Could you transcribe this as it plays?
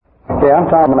Yeah, I'm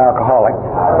Tom, an alcoholic.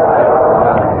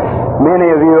 Many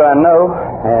of you I know,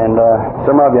 and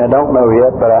some of you I don't know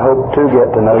yet, but I hope to get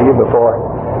to know you before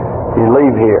you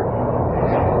leave here.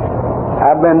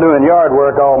 I've been doing yard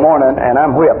work all morning, and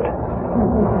I'm whipped.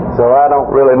 So I don't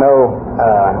really know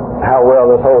how well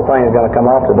this whole thing is going to come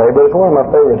off today, but it's one of my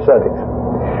favorite subjects.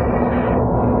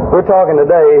 We're talking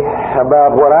today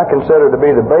about what I consider to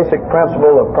be the basic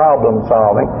principle of problem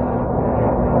solving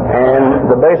and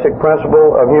the basic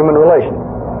principle of human relation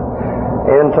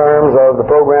in terms of the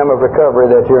program of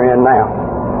recovery that you're in now.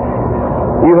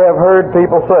 You have heard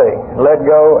people say, let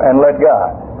go and let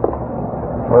God,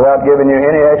 without giving you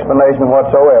any explanation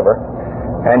whatsoever,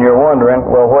 and you're wondering,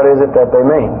 well, what is it that they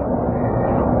mean?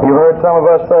 You've heard some of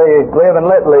us say, live and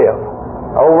let live,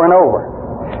 over and over.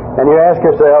 And you ask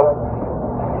yourself,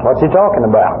 what's he talking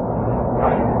about?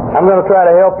 I'm going to try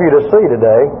to help you to see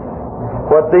today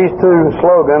what these two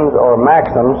slogans or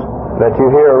maxims that you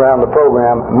hear around the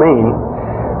program mean,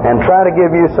 and try to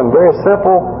give you some very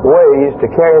simple ways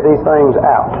to carry these things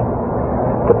out,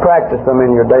 to practice them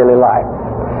in your daily life.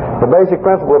 The basic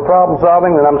principle of problem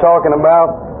solving that I'm talking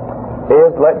about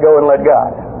is let go and let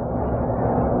God.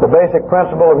 The basic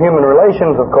principle of human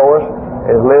relations, of course,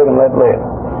 is live and let live.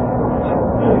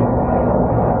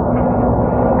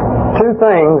 Two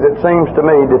things, it seems to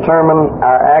me, determine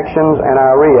our actions and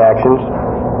our reactions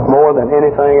more than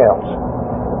anything else.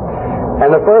 And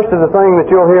the first is the thing that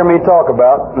you'll hear me talk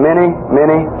about many,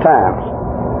 many times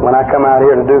when I come out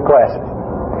here to do classes.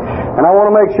 And I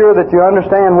want to make sure that you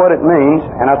understand what it means,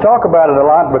 and I talk about it a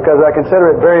lot because I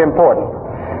consider it very important.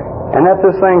 And that's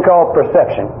this thing called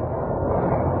perception.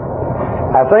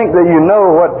 I think that you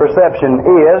know what perception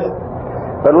is,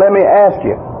 but let me ask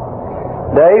you,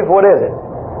 Dave, what is it?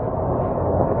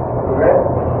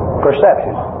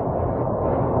 Perception.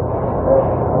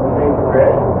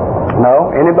 No?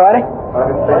 Anybody?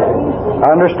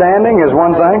 Understanding is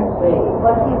one thing.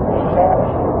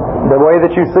 The way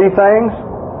that you see things?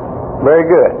 Very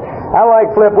good. I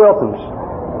like Flip Wilson's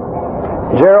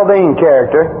Geraldine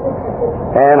character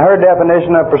and her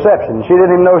definition of perception. She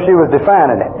didn't even know she was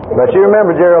defining it. But you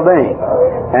remember Geraldine.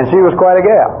 And she was quite a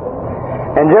gal.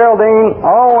 And Geraldine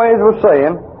always was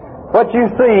saying, what you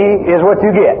see is what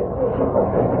you get.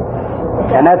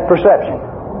 And that's perception.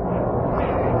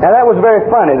 Now that was very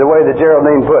funny the way that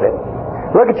Geraldine put it.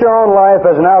 Look at your own life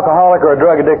as an alcoholic or a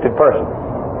drug-addicted person.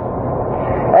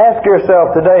 Ask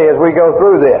yourself today as we go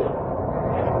through this,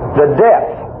 the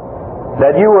depth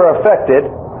that you were affected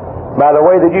by the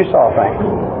way that you saw things.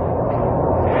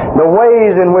 The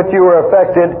ways in which you were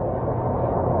affected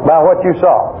by what you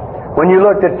saw. When you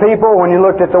looked at people, when you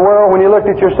looked at the world, when you looked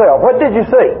at yourself. What did you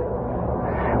see?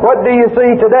 What do you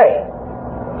see today?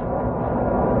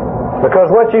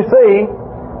 Because what you see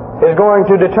is going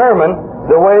to determine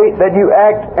the way that you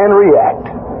act and react.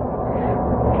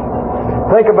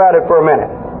 Think about it for a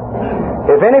minute.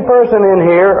 If any person in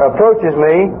here approaches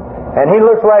me and he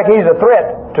looks like he's a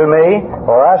threat to me,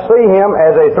 or I see him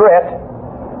as a threat,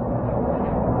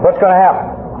 what's going to happen?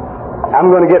 I'm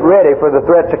going to get ready for the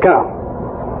threat to come.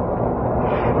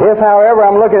 If, however,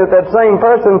 I'm looking at that same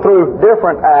person through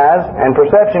different eyes, and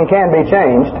perception can be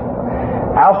changed,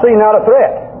 I'll see not a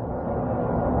threat,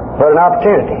 but an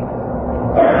opportunity.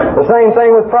 The same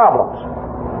thing with problems.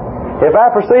 If I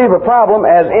perceive a problem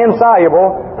as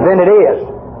insoluble, then it is.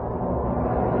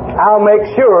 I'll make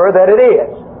sure that it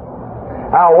is.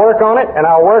 I'll work on it, and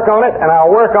I'll work on it, and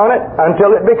I'll work on it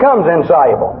until it becomes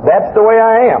insoluble. That's the way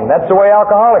I am. That's the way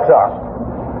alcoholics are.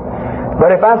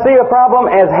 But if I see a problem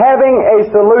as having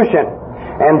a solution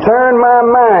and turn my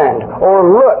mind or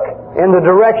look in the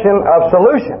direction of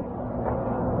solution,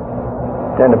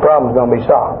 then the problem's going to be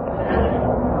solved.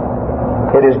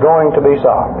 It is going to be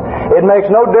solved. It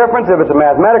makes no difference if it's a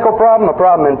mathematical problem, a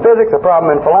problem in physics, a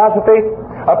problem in philosophy,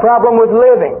 a problem with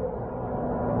living,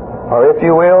 or if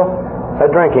you will,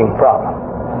 a drinking problem.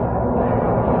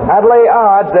 I'd lay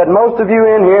odds that most of you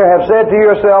in here have said to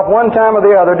yourself one time or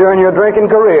the other during your drinking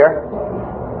career,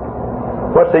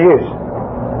 what's the use?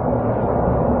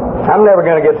 I'm never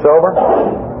going to get sober.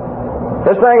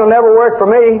 This thing will never work for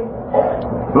me.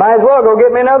 Might as well go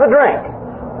get me another drink.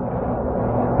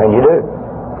 And you do.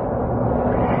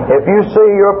 If you see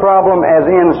your problem as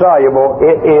insoluble,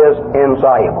 it is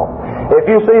insoluble. If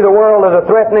you see the world as a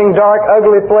threatening, dark,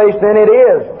 ugly place, then it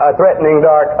is a threatening,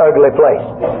 dark, ugly place.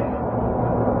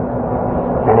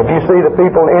 And if you see the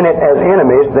people in it as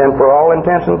enemies, then for all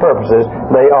intents and purposes,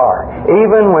 they are.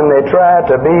 Even when they try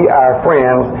to be our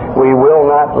friends, we will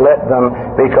not let them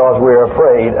because we're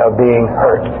afraid of being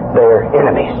hurt. They're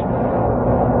enemies.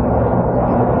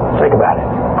 Think about it.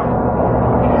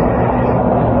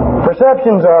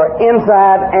 Perceptions are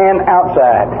inside and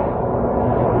outside.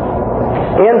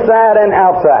 Inside and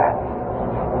outside.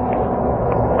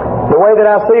 The way that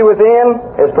I see within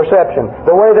is perception.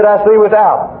 The way that I see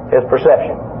without is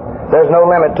perception. There's no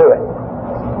limit to it.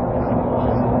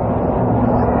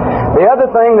 The other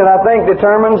thing that I think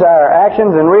determines our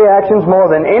actions and reactions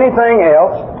more than anything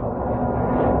else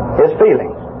is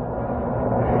feelings.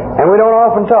 And we don't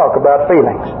often talk about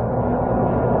feelings.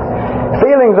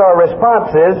 Feelings are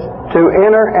responses to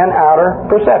inner and outer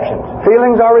perceptions.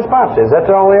 Feelings are responses. That's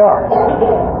all they are.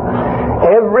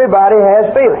 Everybody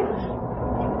has feelings.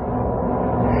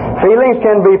 Feelings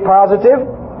can be positive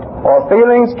or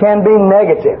feelings can be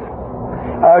negative.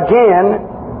 Again,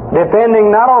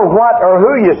 depending not on what or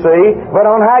who you see, but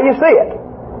on how you see it.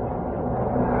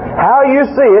 How you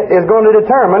see it is going to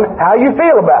determine how you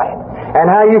feel about it. And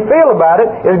how you feel about it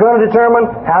is going to determine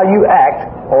how you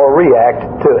act or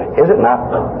react to it. Is it not?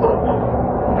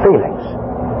 Feelings.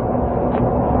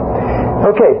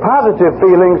 Okay, positive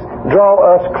feelings draw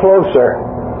us closer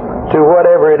to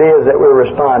whatever it is that we're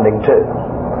responding to.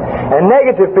 And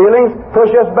negative feelings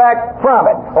push us back from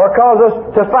it or cause us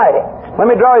to fight it. Let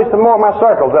me draw you some more of my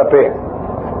circles up here.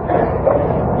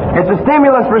 It's a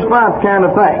stimulus response kind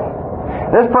of thing.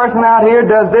 This person out here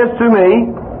does this to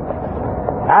me.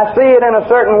 I see it in a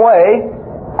certain way.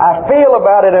 I feel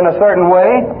about it in a certain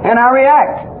way. And I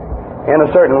react in a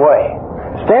certain way.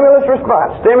 Stimulus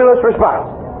response. Stimulus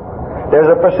response. There's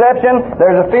a perception,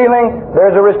 there's a feeling,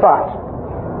 there's a response.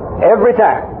 Every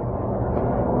time.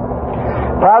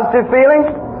 Positive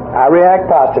feelings, I react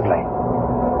positively.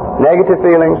 Negative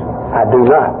feelings, I do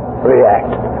not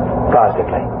react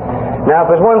positively. Now,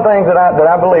 if there's one thing that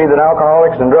I believe that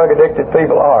alcoholics and drug-addicted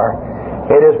people are,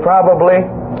 it is probably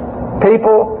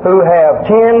people who have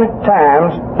 10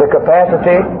 times the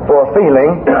capacity for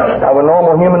feeling of a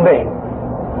normal human being.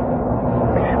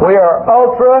 We are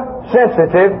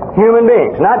ultra-sensitive human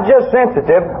beings. Not just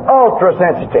sensitive,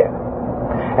 ultra-sensitive.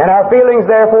 And our feelings,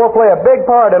 therefore, play a big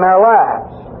part in our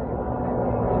lives.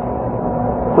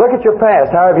 Look at your past.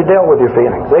 How have you dealt with your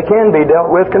feelings? They can be dealt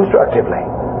with constructively.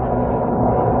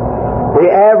 The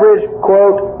average,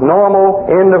 quote, normal,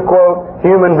 end of quote,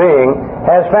 human being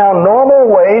has found normal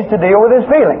ways to deal with his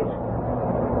feelings.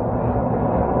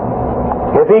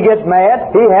 If he gets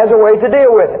mad, he has a way to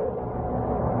deal with it.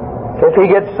 If he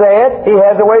gets sad, he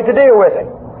has a way to deal with it.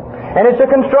 And it's a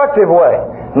constructive way.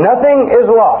 Nothing is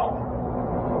lost.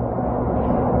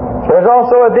 There's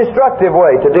also a destructive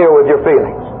way to deal with your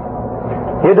feelings.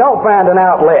 You don't find an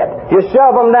outlet. You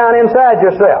shove them down inside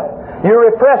yourself. You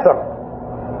repress them.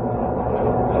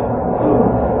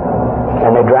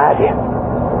 And they drive you.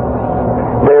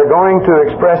 They're going to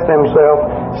express themselves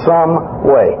some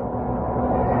way.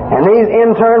 And these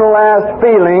internalized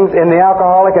feelings in the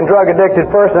alcoholic and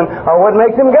drug-addicted person are what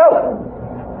makes them go.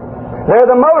 They're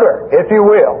the motor, if you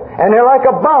will. And they're like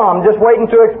a bomb just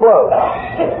waiting to explode.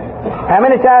 How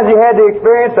many times you had the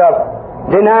experience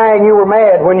of denying you were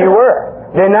mad when you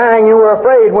were? Denying you were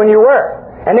afraid when you were?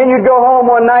 And then you'd go home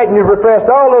one night and you've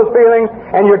repressed all those feelings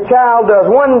and your child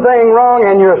does one thing wrong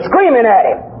and you're screaming at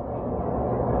him.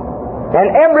 And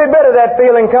every bit of that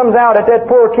feeling comes out at that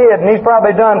poor kid and he's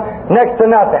probably done next to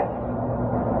nothing.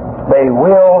 They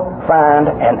will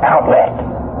find an outlet.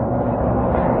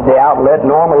 The outlet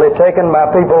normally taken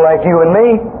by people like you and me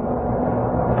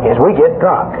is we get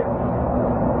drunk.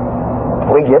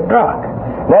 We get drunk.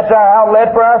 That's our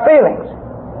outlet for our feelings.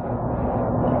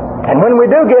 And when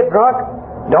we do get drunk,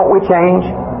 don't we change?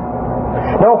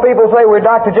 Don't people say we're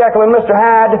Dr. Jekyll and Mr.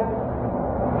 Hyde?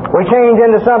 We change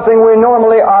into something we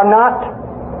normally are not?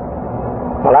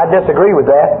 Well, I disagree with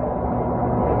that.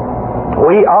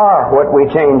 We are what we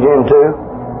change into.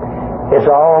 It's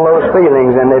all those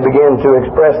feelings, and they begin to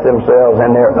express themselves,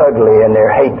 and they're ugly, and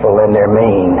they're hateful, and they're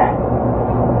mean.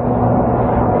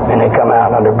 And they come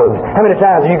out under booze. How many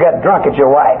times have you got drunk at your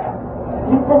wife?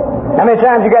 How many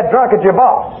times you got drunk at your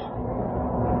boss?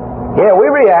 Yeah, we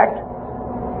react.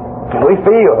 And we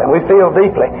feel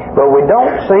deeply. But we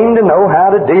don't seem to know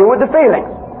how to deal with the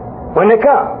feelings when they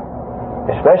come.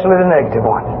 Especially the negative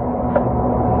ones.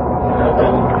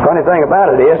 Funny thing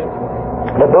about it is,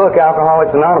 the book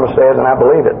Alcoholics Anonymous says, and I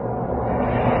believe it,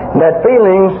 that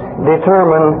feelings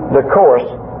determine the course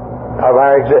of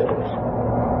our existence.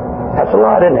 That's a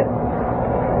lot, isn't it?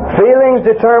 Feelings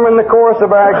determine the course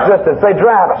of our existence. They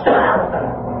drive us.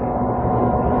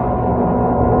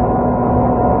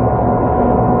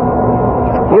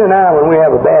 You and I, when we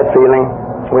have a bad feeling,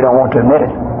 we don't want to admit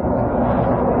it.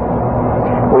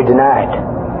 We deny it.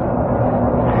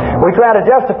 We try to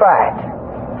justify it.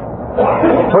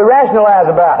 We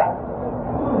rationalize about it.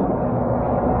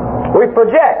 We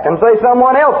project and say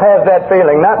someone else has that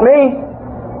feeling, not me.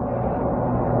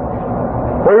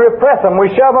 We repress them, we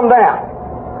shove them down,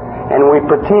 and we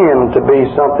pretend to be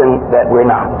something that we're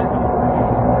not.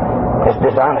 It's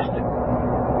dishonest.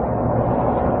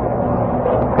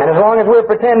 And as long as we're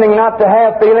pretending not to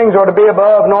have feelings or to be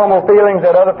above normal feelings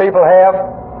that other people have,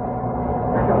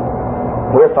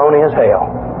 we're phony as hell.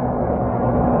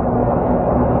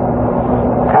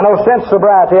 I know since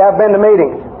sobriety I've been to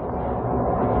meetings,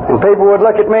 and people would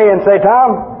look at me and say,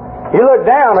 Tom, you look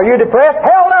down. Are you depressed?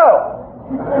 Hell no!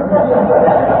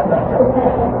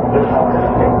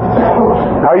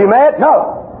 Are you mad?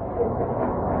 No.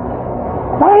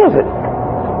 Why is it?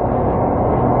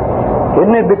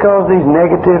 Isn't it because these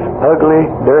negative, ugly,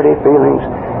 dirty feelings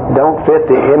don't fit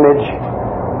the image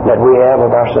that we have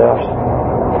of ourselves?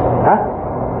 Huh?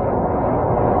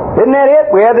 Isn't that it?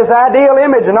 We have this ideal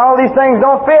image and all these things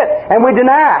don't fit, and we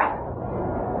deny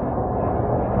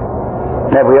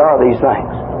that we are these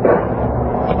things.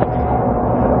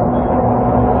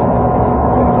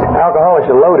 Alcoholics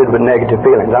are loaded with negative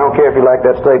feelings. I don't care if you like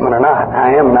that statement or not.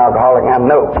 I am an alcoholic, and I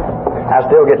know. I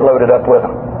still get loaded up with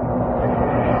them.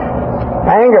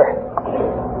 Anger,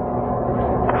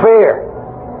 fear,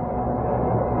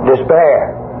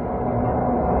 despair,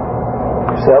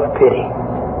 self-pity.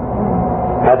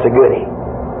 That's a goodie.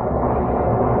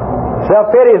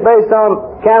 Self-pity is based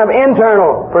on kind of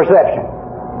internal perception.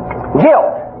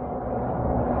 Guilt,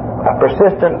 a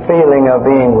persistent feeling of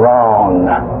being wrong.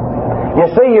 You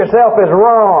see yourself as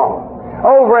wrong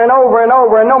over and over and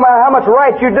over, and no matter how much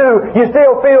right you do, you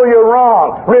still feel you're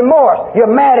wrong. Remorse,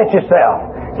 you're mad at yourself.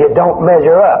 You don't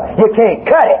measure up. You can't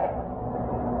cut it.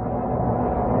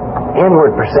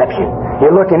 Inward perception.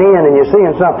 You're looking in and you're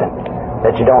seeing something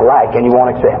that you don't like and you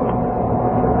won't accept.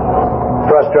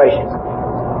 Frustration.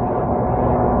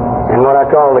 And what I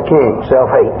call the king,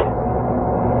 self-hate.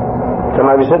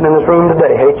 Some of you sitting in this room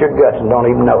today hate your guts and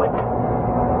don't even know it.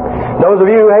 Those of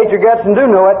you who hate your guts and do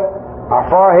know it are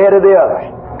far ahead of the others,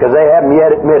 because they haven't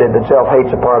yet admitted that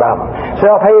self-hate's a part of them.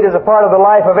 Self-hate is a part of the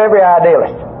life of every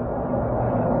idealist.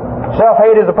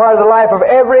 Self-hate is a part of the life of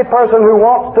every person who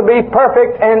wants to be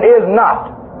perfect and is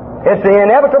not. It's the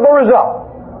inevitable result.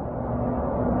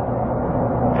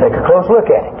 Take a close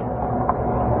look at it.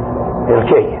 It'll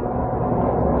kill you.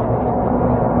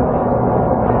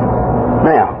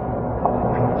 Now,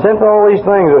 since all these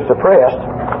things are suppressed,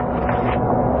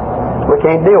 we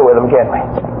can't deal with them, can we?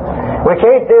 We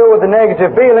can't deal with the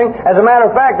negative feeling. As a matter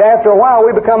of fact, after a while,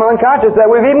 we become unconscious that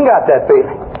we've even got that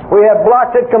feeling. We have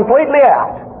blocked it completely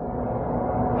out.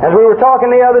 As we were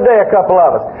talking the other day, a couple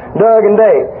of us, Doug and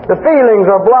Dave, the feelings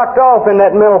are blocked off in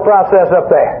that mental process up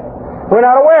there. We're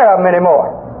not aware of them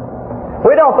anymore.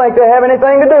 We don't think they have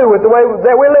anything to do with the way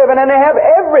that we're living, and they have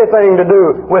everything to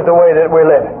do with the way that we're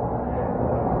living.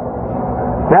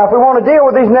 Now, if we want to deal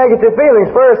with these negative feelings,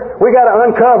 first, we got to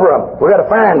uncover them. We got to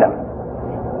find them.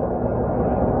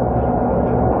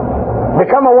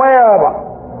 Become aware of them.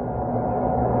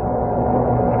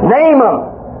 Name them.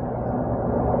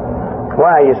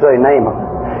 Why, you say, name them?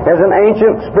 There's an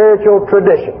ancient spiritual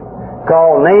tradition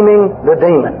called naming the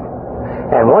demon.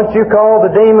 And once you call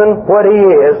the demon what he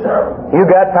is, you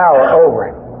got power over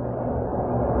him.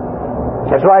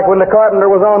 It's like when the carpenter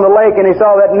was on the lake and he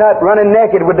saw that nut running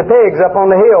naked with the pigs up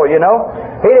on the hill, you know.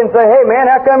 He didn't say, hey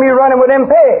man, how come you running with them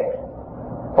pigs?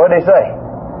 What did he say?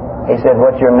 He said,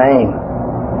 what's your name?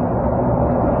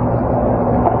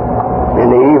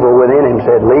 And the evil within him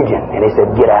said, Legion. And he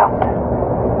said, get out.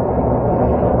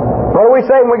 What do we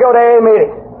say when we go to AA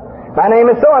meeting? My name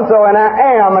is so-and-so and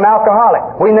I am an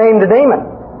alcoholic. We name the demon.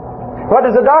 What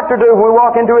does the doctor do when we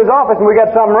walk into his office and we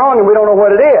got something wrong and we don't know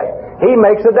what it is? He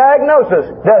makes a diagnosis,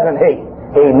 doesn't he?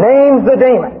 He names the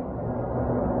demon.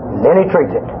 And then he treats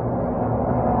it.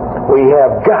 We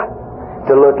have got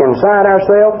to look inside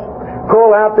ourselves,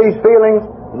 pull out these feelings,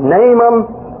 name them,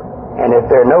 and if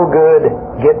they're no good,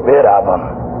 get rid of them.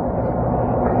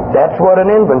 That's what an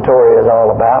inventory is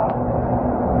all about.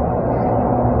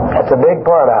 That's a big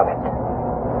part of it.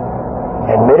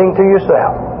 Admitting to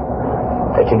yourself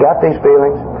that you got these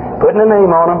feelings, putting a name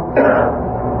on them,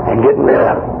 and getting rid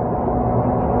of them.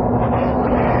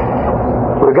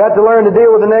 We've got to learn to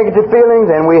deal with the negative feelings,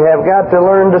 and we have got to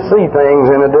learn to see things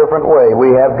in a different way.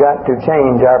 We have got to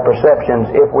change our perceptions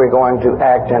if we're going to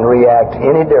act and react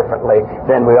any differently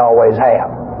than we always have.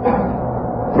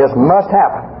 This must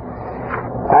happen.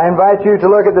 I invite you to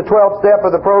look at the 12th step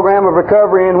of the program of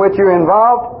recovery in which you're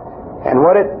involved. And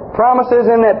what it promises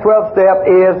in that 12th step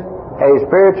is a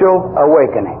spiritual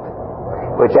awakening,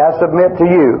 which I submit to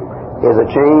you is a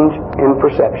change in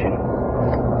perception.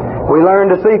 We learn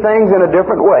to see things in a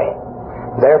different way.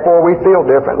 Therefore, we feel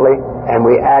differently, and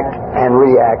we act and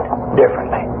react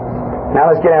differently. Now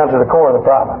let's get down to the core of the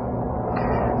problem.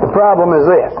 The problem is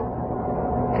this.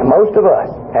 Most of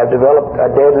us have developed a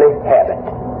deadly habit.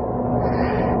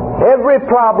 Every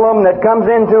problem that comes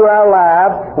into our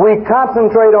lives, we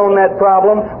concentrate on that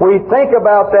problem, we think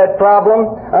about that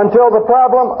problem until the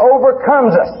problem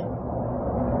overcomes us.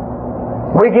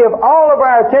 We give all of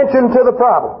our attention to the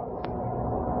problem.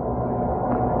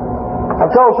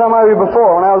 I've told some of you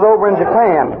before, when I was over in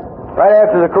Japan, right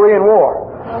after the Korean War,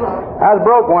 I was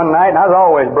broke one night, and I was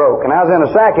always broke. And I was in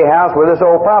a sake house with this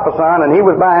old papa-san, and he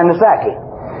was buying the sake.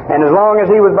 And as long as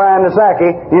he was buying the sake,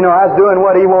 I was doing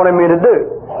what he wanted me to do.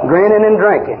 Grinning and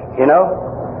drinking, And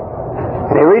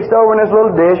he reached over in this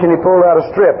little dish, and he pulled out a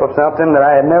strip of something that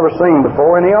I had never seen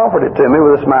before, and he offered it to me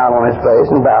with a smile on his face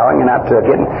and bowing, and I took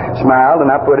it and smiled,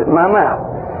 and I put it in my mouth.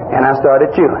 And I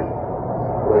started chewing.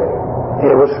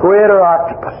 It was squid or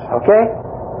octopus, okay?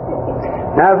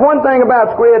 Now, there's one thing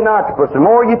about squid and octopus. The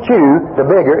more you chew, the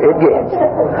bigger it gets.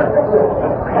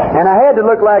 And I had to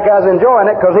look like I was enjoying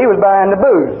it because he was buying the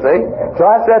booze, see? So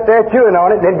I sat there chewing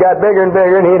on it, and it got bigger and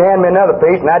bigger, and he'd hand me another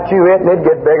piece, and I'd chew it, and it'd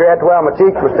get bigger. After a while, my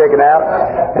cheeks were sticking out.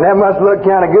 And that must look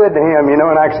kind of good to him, And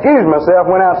I excused myself,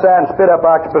 went outside and spit up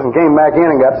octopus, and came back in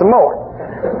and got some more.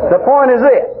 The point is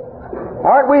this.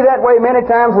 Aren't we that way many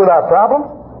times with our problems?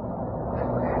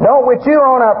 Don't we chew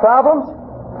on our problems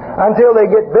until they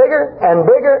get bigger and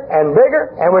bigger and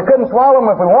bigger, and we couldn't swallow them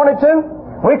if we wanted to?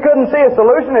 We couldn't see a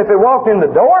solution if we walked in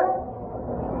the door?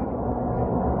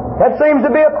 That seems to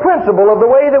be a principle of the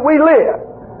way that we live.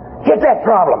 Get that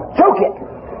problem. Choke it.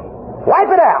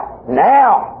 Wipe it out.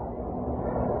 Now.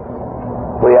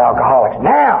 We alcoholics.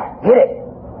 Now. Get it.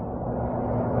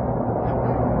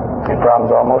 And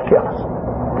problems almost kill us.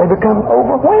 They become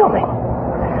overwhelming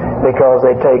because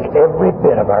they take every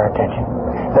bit of our attention.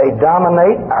 They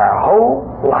dominate our whole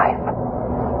life.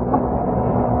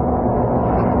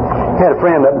 I had a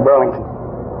friend up in Burlington.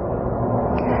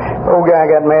 Old guy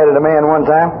got mad at a man one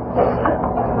time.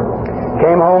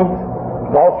 Came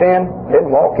home, walked in, didn't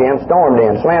walk in, stormed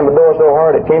in, slammed the door so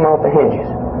hard it came off the hinges.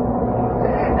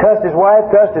 Cussed his wife,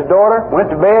 cussed his daughter, went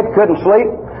to bed, couldn't sleep.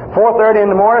 4:30 in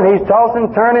the morning, he's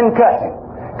tossing, turning, cussing.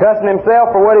 Cussing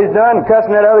himself for what he's done, and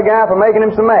cussing that other guy for making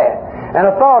him so mad. And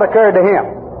a thought occurred to him.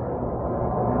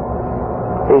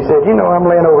 He said, I'm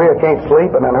laying over here, can't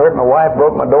sleep, and I hurt my wife,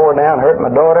 broke my door down, hurt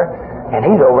my daughter, and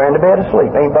he's over in the bed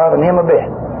asleep. Ain't bothering him a bit.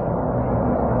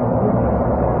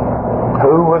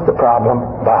 Who was the problem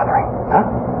bothering? Huh?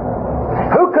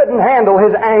 Who couldn't handle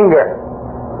his anger?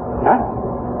 Huh?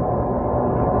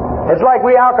 It's like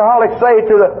we alcoholics say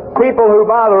to the people who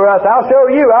bother us, I'll show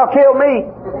you, I'll kill me.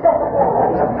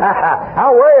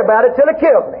 I'll worry about it till it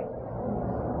kills me.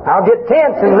 I'll get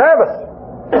tense and nervous,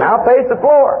 and I'll pace the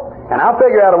floor. And I'll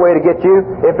figure out a way to get you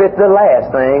if it's the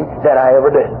last thing that I ever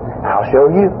did. I'll show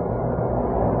you.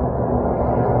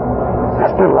 I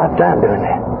spent a lot of time doing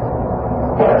that.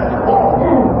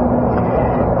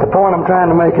 The point I'm trying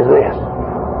to make is this.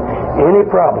 Any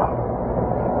problem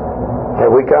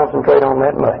that we concentrate on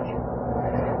that much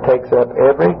takes up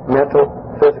every mental,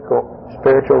 physical,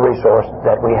 spiritual resource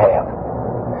that we have.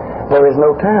 There is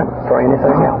no time for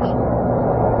anything else.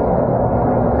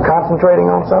 Concentrating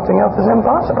on something else is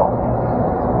impossible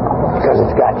because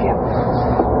it's got you.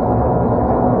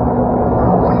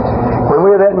 When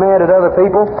we're that mad at other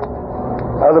people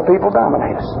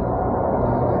dominate us.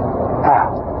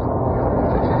 How?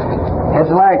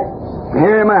 It's like,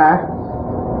 here am I.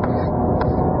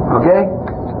 Okay?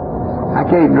 I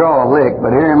can't draw a lick,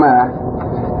 but here am I.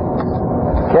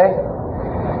 Okay?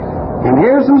 And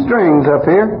here's some strings up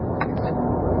here.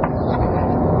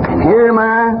 And here am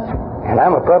I. And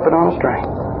I'm a puppet on a string.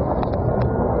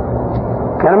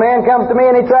 And a man comes to me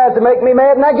and he tries to make me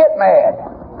mad, and I get mad.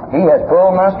 He has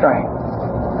pulled my string.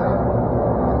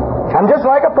 I'm just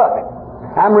like a puppet.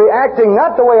 I'm reacting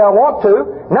not the way I want to,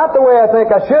 not the way I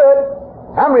think I should.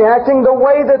 I'm reacting the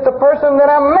way that the person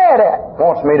that I'm mad at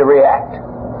wants me to react.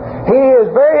 He is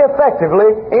very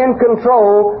effectively in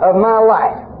control of my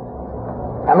life.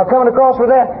 Am I coming across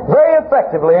with that? Very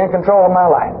effectively in control of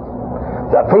my life.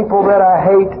 The people that I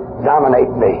hate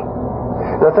dominate me.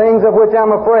 The things of which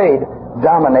I'm afraid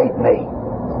dominate me.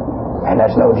 And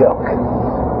that's no joke.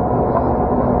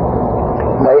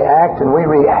 They act and we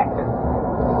react.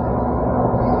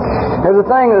 There's a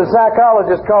thing that a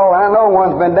psychologist called, I know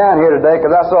one's been down here today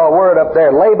because I saw a word up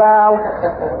there, labile,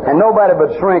 and nobody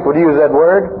but shrink would use that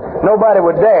word. Nobody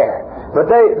would dare. But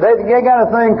they got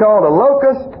a thing called a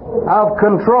locus of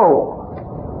control.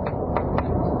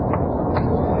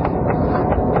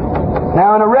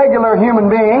 Now, in a regular human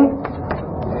being,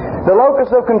 the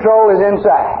locus of control is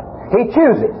inside. He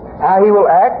chooses how he will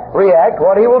act, react,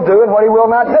 what he will do, and what he will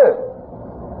not do.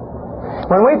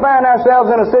 When we find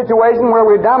ourselves in a situation where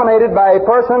we're dominated by a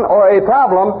person or a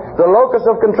problem, the locus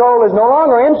of control is no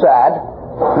longer inside.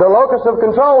 The locus of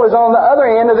control is on the other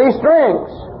end of these strings.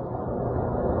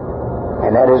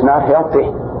 And that is not healthy.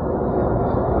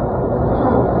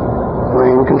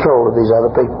 We're in control of these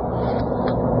other people.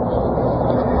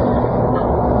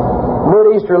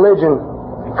 Buddhist religion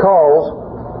calls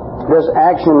this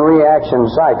action-reaction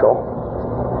cycle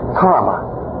karma.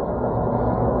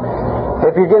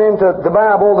 If you get into the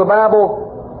Bible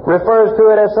refers to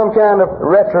it as some kind of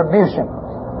retribution.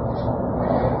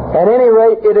 At any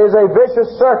rate, it is a vicious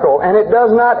circle, and it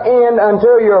does not end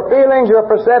until your feelings, your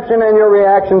perception, and your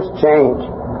reactions change.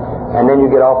 And then you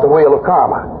get off the wheel of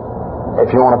karma,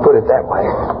 if you want to put it that way.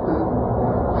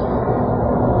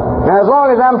 Now, as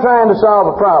long as I'm trying to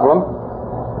solve a problem,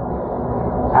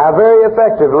 I very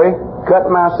effectively cut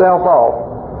myself off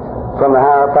from the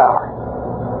higher power.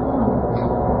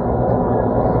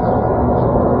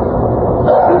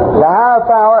 The higher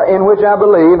power in which I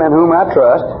believe and whom I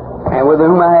trust and with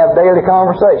whom I have daily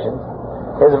conversation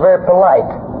is a very polite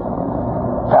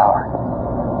power.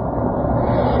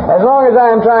 As long as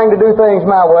I am trying to do things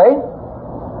my way,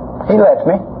 he lets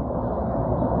me.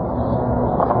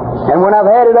 And when I've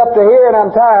had it up to here and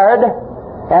I'm tired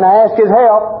and I ask his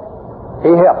help,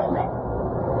 he helps me.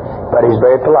 But he's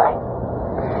very polite.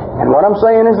 And what I'm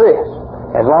saying is this: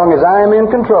 as long as I am in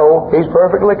control, he's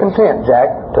perfectly content, Jack,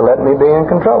 to let me be in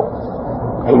control.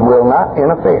 He will not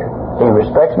interfere. He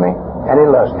respects me and he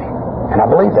loves me. And I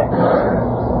believe that.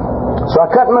 So I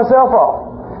cut myself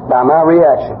off by my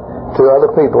reaction to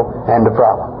other people and the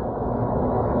problem.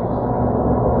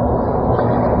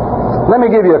 Let me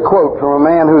give you a quote from a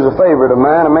man who's a favorite of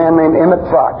mine, a man named Emmett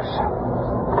Fox.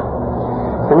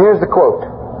 And here's the quote.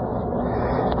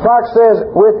 Fox says,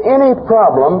 "With any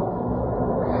problem,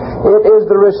 it is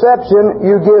the reception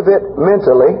you give it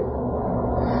mentally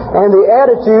and the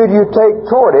attitude you take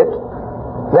toward it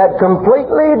that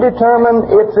completely determine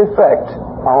its effect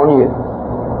on you."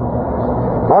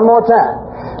 One more time.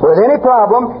 With any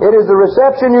problem, it is the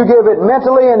reception you give it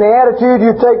mentally and the attitude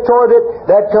you take toward it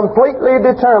that completely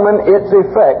determine its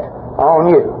effect on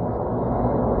you.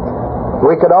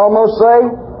 We could almost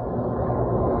say,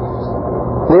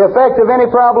 the effect of any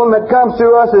problem that comes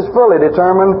to us is fully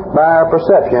determined by our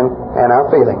perception and our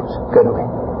feelings, couldn't we?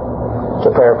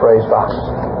 To paraphrase Fox.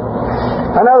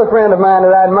 Another friend of mine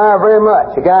that I admire very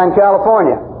much, a guy in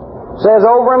California, says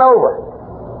over and over,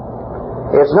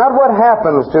 it's not what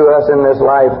happens to us in this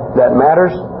life that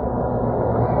matters.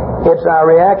 It's our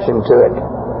reaction to it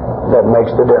that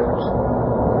makes the difference.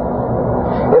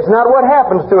 It's not what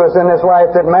happens to us in this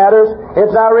life that matters.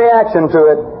 It's our reaction to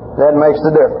it that makes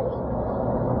the difference.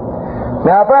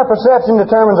 Now, if our perception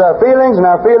determines our feelings, and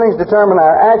our feelings determine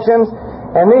our actions,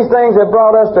 and these things have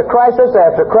brought us to crisis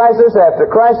after crisis after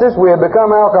crisis, we have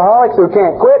become alcoholics who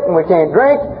can't quit and we can't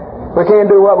drink, we can't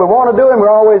do what we want to do, and we're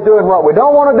always doing what we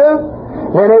don't want to do,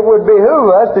 then it would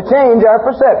behoove us to change our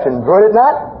perceptions, would it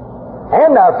not?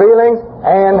 And our feelings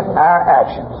and our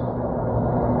actions.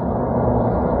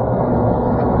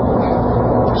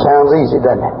 Sounds easy,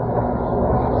 doesn't it?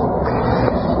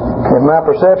 If my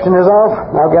perception is off,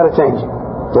 I've got to change it.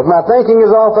 If my thinking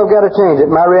is off, I've got to change it.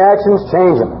 My reactions,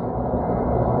 change them.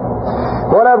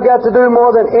 What I've got to do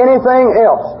more than anything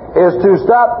else is to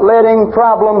stop letting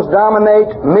problems dominate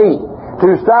me,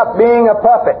 to stop being a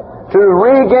puppet, to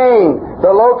regain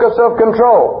the locus of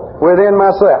control within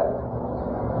myself.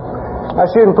 I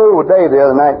was shooting pool with Dave the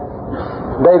other night.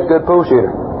 Dave's a good pool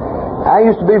shooter. I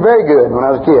used to be very good when I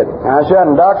was a kid. I shot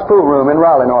in Doc's pool room in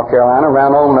Raleigh, North Carolina,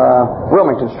 around on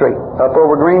Wilmington Street, up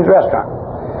over Green's Restaurant.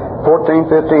 14,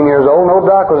 15 years old. And old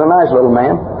Doc was a nice little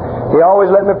man. He always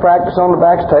let me practice on the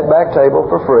back table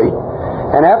for free.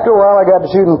 And after a while, I got to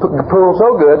shooting pool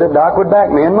so good that Doc would back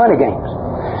me in money games.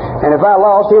 And if I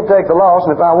lost, he'd take the loss,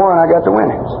 and if I won, I got the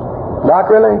winnings. Doc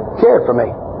really cared for me.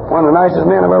 One of the nicest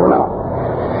men I've ever known.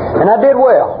 And I did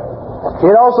well.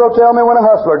 He'd also tell me when a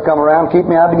hustler would come around, keep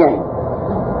me out of the game.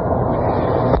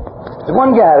 There's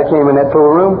one guy that came in that pool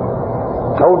room,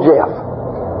 old Jeff.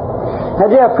 Now,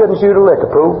 Jeff couldn't shoot a lick of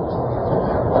pool.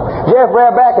 Jeff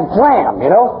ran back and slammed, you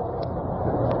know.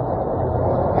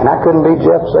 And I couldn't beat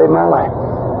Jeff to save my life.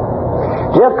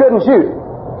 Jeff couldn't shoot,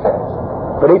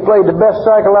 but he played the best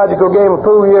psychological game of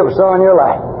pool you ever saw in your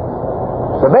life.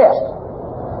 The best.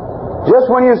 Just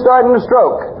when you're starting to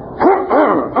stroke,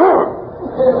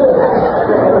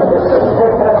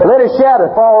 let his shadow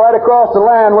fall right across the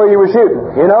line where you were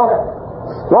shooting, you know.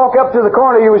 Walk up to the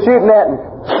corner you were shooting at and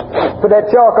Put that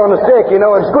chalk on the stick, and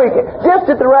squeak it. Just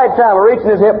at the right time, I reach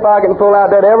in his hip pocket and pull out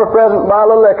that ever-present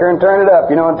bottle of liquor and turn it up,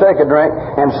 and take a drink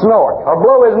and snort or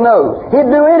blow his nose.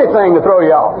 He'd do anything to throw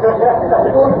you off.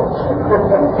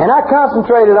 And I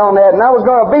concentrated on that, and I was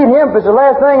going to beat him if it's the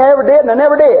last thing I ever did, and I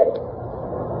never did.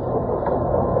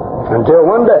 Until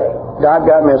one day, God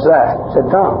got me aside and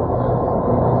said, Tom,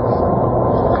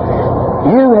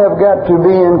 you have got to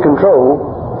be in control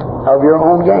of your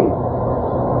own game.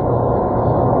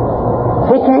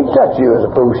 He can't touch you as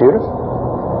a pool shooter,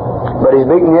 but he's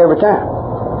beating you every time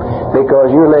because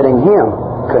you're letting him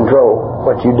control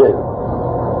what you do.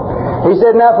 He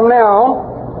said, now from now on,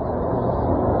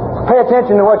 pay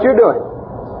attention to what you're doing.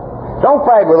 Don't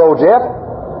fight with old Jeff.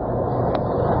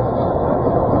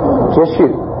 Just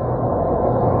shoot.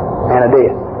 And I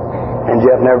did. And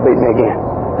Jeff never beat me again.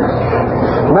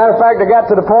 As a matter of fact, I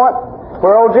got to the point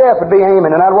where old Jeff would be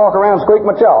aiming, and I'd walk around and squeak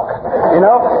my chalk, and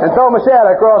throw my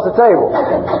shadow across the table.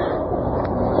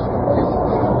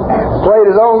 Played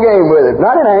his own game with it,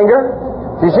 not in anger.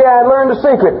 You see, I had learned the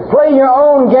secret. Play your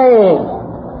own game.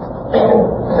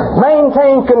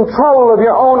 Maintain control of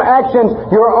your own actions,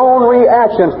 your own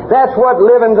reactions. That's what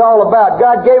living's all about.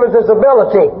 God gave us this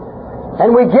ability,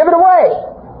 and we give it away.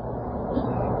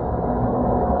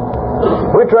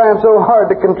 We're trying so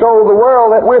hard to control the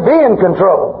world that we're being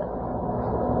controlled.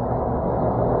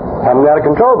 Haven't got to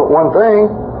control but one thing.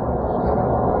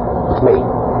 It's me.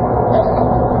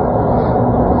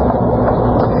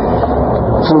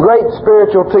 Some great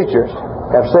spiritual teachers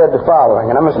have said the following,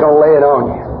 and I'm just going to lay it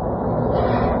on you.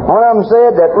 One of them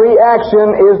said that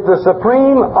reaction is the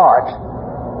supreme art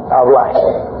of life.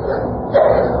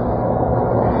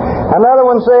 Another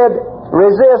one said,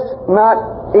 resist not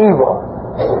evil.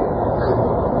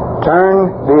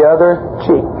 Turn the other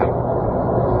cheek.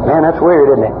 Man, that's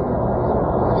weird, isn't it?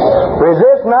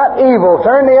 Resist not evil,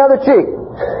 turn the other cheek.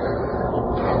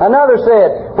 Another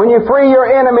said, when you free your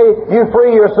enemy, you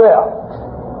free yourself.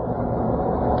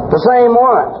 The same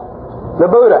one, the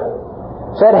Buddha,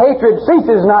 said hatred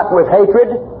ceases not with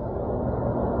hatred.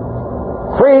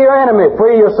 Free your enemy,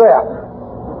 free yourself.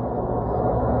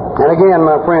 And again,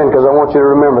 my friend, because I want you to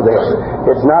remember this,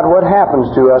 it's not what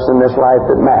happens to us in this life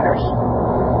that matters.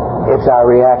 It's our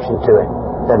reaction to it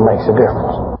that makes a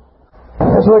difference.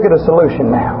 Let's look at a solution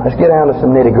now. Let's get down to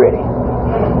some nitty-gritty.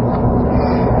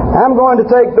 I'm going to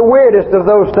take the weirdest of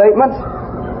those statements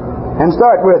and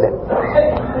start with it.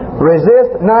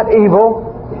 Resist not evil,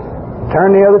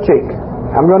 turn the other cheek.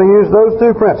 I'm going to use those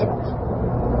two principles.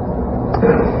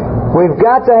 We've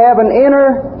got to have an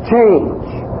inner change.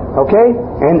 Okay?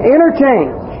 An inner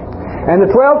change. And the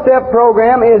 12-step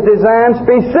program is designed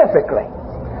specifically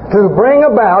to bring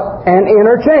about an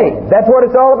inner change. That's what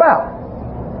it's all about.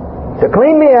 To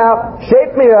clean me out,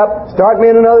 shape me up, start me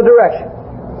in another direction.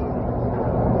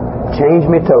 Change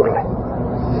me totally.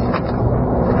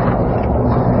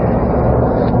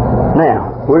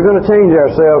 Now, we're going to change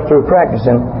ourselves through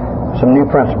practicing some new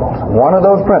principles. One of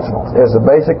those principles is the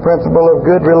basic principle of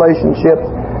good relationships,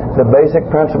 the basic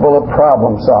principle of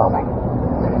problem solving.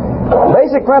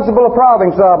 Basic principle of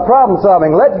problem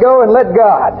solving. Let go and let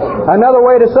God. Another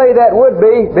way to say that would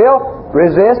be, Bill,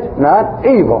 resist not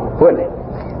evil, wouldn't it?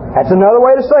 That's another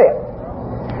way to say it.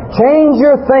 Change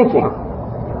your thinking.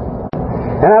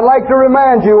 And I'd like to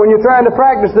remind you, when you're trying to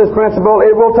practice this principle,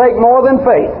 it will take more than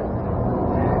faith.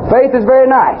 Faith is very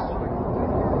nice.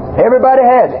 Everybody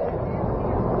has it.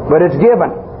 But it's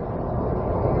given.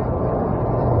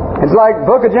 It's like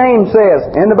Book of James says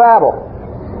in the Bible.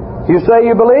 You say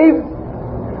you believe,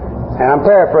 and I'm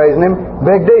paraphrasing him,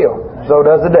 big deal. So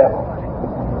does the devil.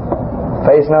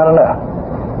 Faith's not enough.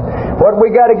 What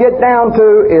we got to get down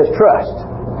to is trust.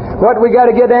 What we got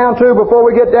to get down to before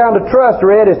we get down to trust,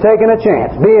 Red, is taking a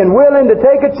chance. Being willing to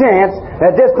take a chance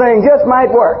that this thing just might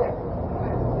work.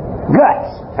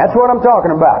 Guts. That's what I'm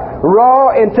talking about.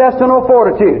 Raw intestinal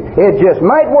fortitude. It just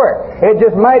might work. It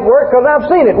just might work because I've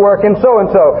seen it work in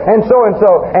so-and-so, and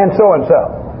so-and-so, and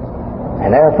so-and-so. And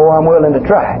therefore I'm willing to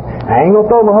try it. I ain't going to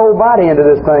throw my whole body into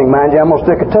this thing, mind you. I'm going to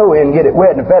stick a toe in and get it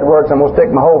wet, and if that works, I'm going to stick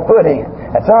my whole foot in.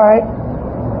 That's all right.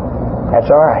 That's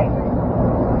all right.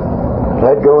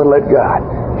 Let go and let God.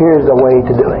 Here's the way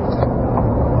to do it.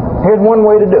 Here's one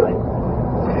way to do it.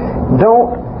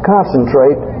 Don't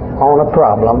concentrate on a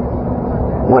problem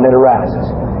when it arises.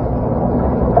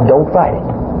 Don't fight it.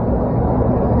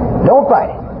 Don't fight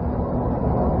it.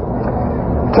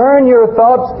 Turn your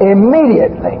thoughts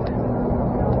immediately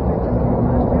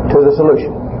to the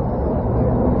solution.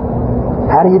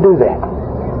 How do you do that?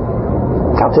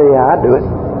 I'll tell you how I do it.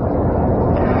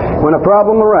 When a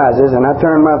problem arises and I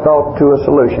turn my thought to a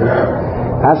solution,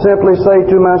 I simply say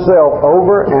to myself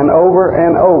over and over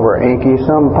and over, Inky,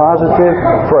 some positive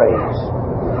phrase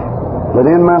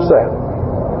within myself.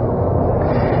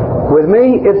 With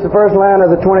me, it's the first line of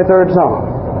the 23rd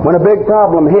Psalm. When a big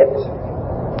problem hits,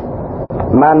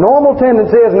 my normal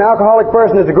tendency as an alcoholic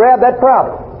person is to grab that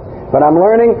problem. But I'm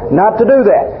learning not to do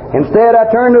that. Instead,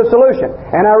 I turn to a solution.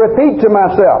 And I repeat to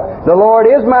myself, the Lord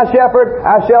is my shepherd,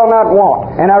 I shall not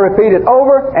want. And I repeat it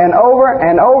over and over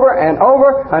and over and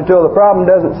over until the problem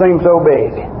doesn't seem so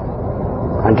big.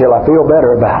 Until I feel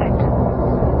better about it.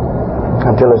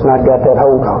 Until it's not got that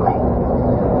hold on me.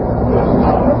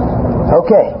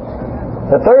 Okay.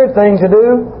 The third thing to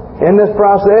do in this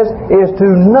process is to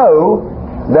know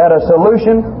that a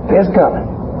solution is coming.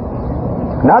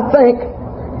 Not think,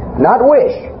 not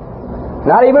wish,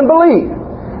 not even believe,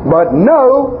 but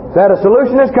know that a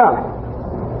solution is coming.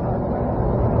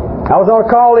 I was on a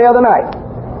call the other night,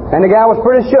 and the guy was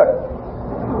pretty shook.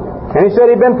 And he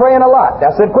said he'd been praying a lot.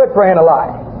 I said, quit praying a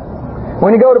lot.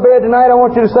 When you go to bed tonight, I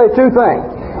want you to say two things.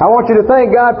 I want you to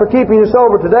thank God for keeping you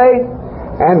sober today,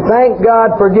 and thank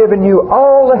God for giving you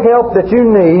all the help that you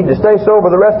need to stay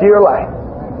sober the rest of your life.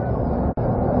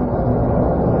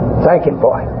 Thank Him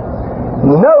for it.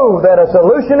 Know that a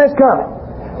solution is coming.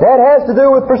 That has to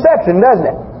do with perception, doesn't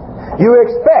it? You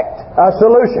expect a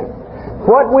solution.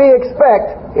 What we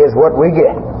expect is what we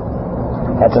get.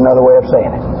 That's another way of saying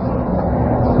it.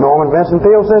 Norman Vincent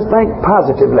Peale says think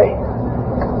positively.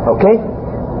 Okay?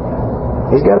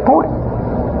 He's got a point.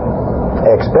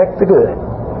 Expect the good,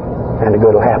 and the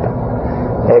good will happen.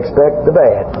 Expect the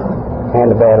bad, and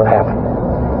the bad will happen.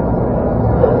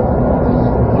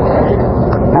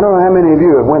 I don't know how many of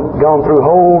you have gone through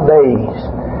whole days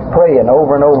praying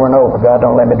over and over and over, God,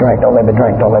 don't let me drink, don't let me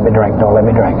drink, don't let me drink, don't let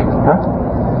me drink. Huh?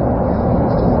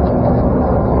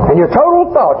 And your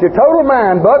total thought, your total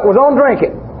mind, Buck, was on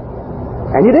drinking.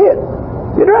 And you did.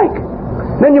 You drank.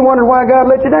 Then you wondered why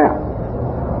God let you down.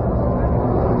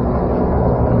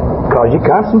 Because you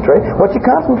concentrate. What you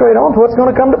concentrate on is what's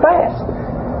going to come to pass.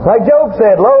 Like Job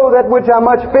said, lo, that which I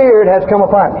much feared has come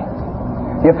upon me.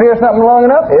 You fear something long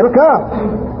enough, it'll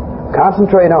come.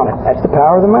 Concentrate on it. That's the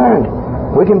power of the mind.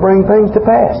 We can bring things to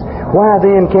pass. Why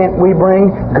then can't we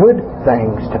bring good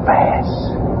things to pass?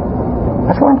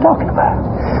 That's what I'm talking about.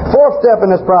 Fourth step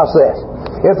in this process.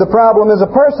 If the problem is a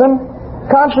person,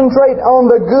 concentrate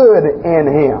on the good in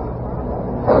him.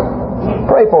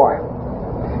 Pray for him.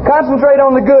 Concentrate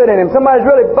on the good in him. Somebody's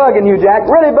really bugging you, Jack.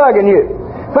 Really bugging you.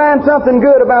 Find something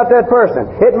good about that person.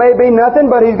 It may be nothing,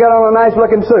 but he's got on a nice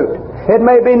looking suit. It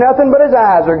may be nothing, but his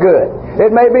eyes are good.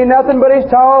 It may be nothing, but he's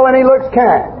tall and he looks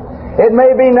kind. It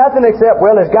may be nothing except,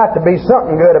 well, there's got to be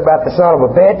something good about the son of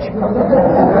a bitch.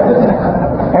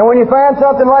 And when you find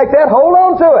something like that, hold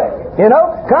on to it. You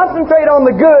know, concentrate on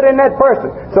the good in that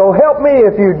person. So help me,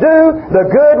 if you do, the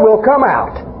good will come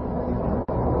out.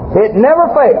 It never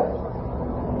fails.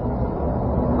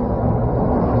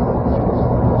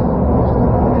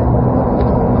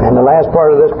 And the last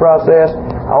part of this process,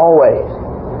 always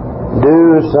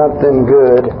do something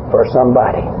good for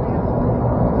somebody.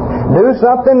 Do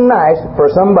something nice for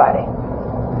somebody.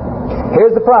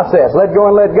 Here's the process. Let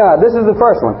go and let God. This is the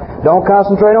first one. Don't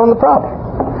concentrate on the problem.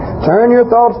 Turn your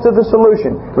thoughts to the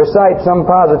solution. Recite some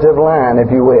positive line, if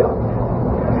you will.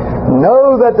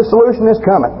 Know that the solution is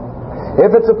coming.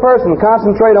 If it's a person,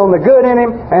 concentrate on the good in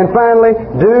him. And finally,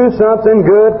 do something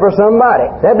good for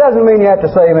somebody. That doesn't mean you have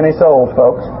to save any souls,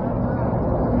 folks.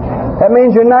 That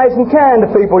means you're nice and kind to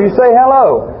people. You say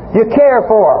hello. You care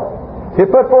for them. You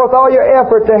put forth all your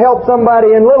effort to help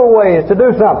somebody in little ways to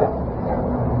do something.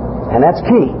 And that's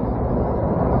key.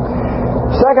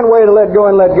 Second way to let go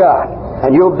and let God.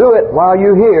 And you'll do it while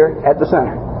you're here at the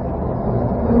center.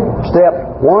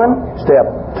 Step 1, Step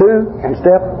 2, and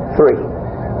Step 3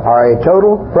 are a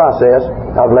total process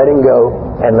of letting go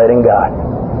and letting God.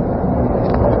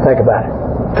 Think about it.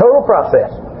 Total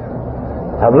process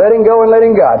of letting go and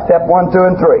letting God. Step 1, 2,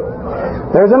 and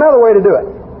 3. There's another way to do it.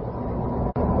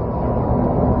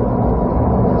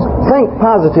 Think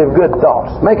positive, good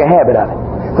thoughts. Make a habit of it.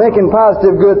 Thinking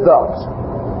positive, good thoughts.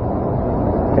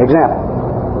 Example.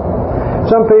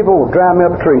 Some people will drive me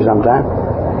up a tree sometime.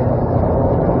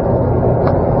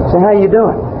 Say, how you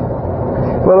doing?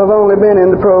 Well, I've only been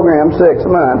in the program 6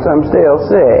 months. I'm still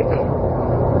sick.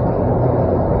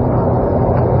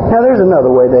 Now, there's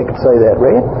another way they could say that,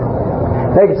 Red.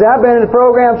 They could say, I've been in the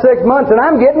program 6 months and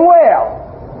I'm getting well.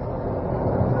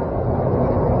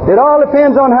 It all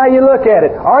depends on how you look at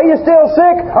it. Are you still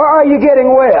sick or are you getting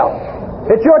well?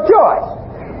 It's your choice.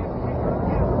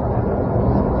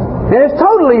 And it's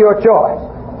totally your choice.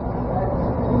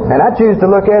 And I choose to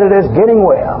look at it as getting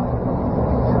well.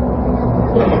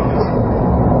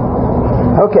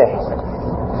 Okay.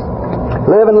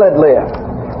 Live and let live.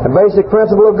 The basic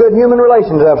principle of good human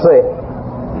relations, I've said.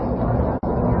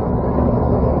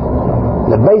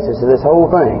 The basis of this whole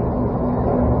thing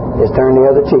is turn the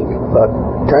other cheek. Look,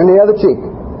 turn the other cheek.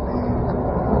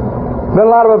 Been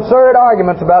a lot of absurd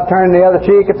arguments about turning the other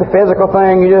cheek. It's a physical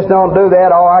thing. You just don't do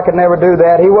that. Oh, I could never do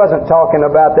that. He wasn't talking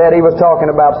about that. He was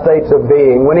talking about states of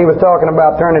being. When he was talking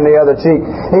about turning the other cheek,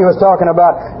 he was talking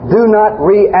about do not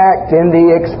react in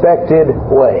the expected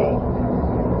way.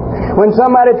 When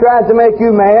somebody tries to make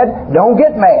you mad, don't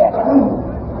get mad.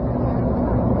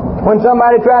 When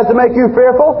somebody tries to make you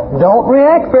fearful, don't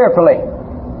react fearfully.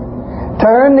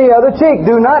 Turn the other cheek.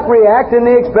 Do not react in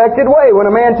the expected way. When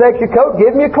a man takes your coat,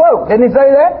 give him your cloak. Didn't he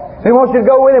say that? If he wants you to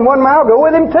go with him 1 mile, go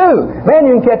with him 2. Man,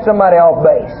 you can catch somebody off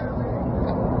base.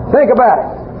 Think about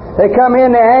it. They come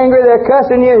in, they're angry, they're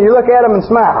cussing you, and you look at them and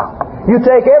smile. You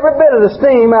take every bit of the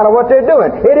steam out of what they're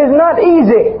doing. It is not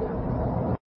easy.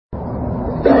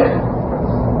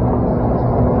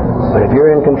 But if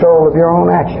you're in control of your own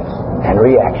actions and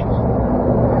reactions,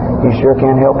 you sure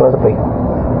can help other people.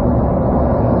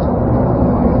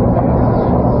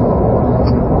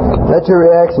 Let your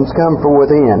reactions come from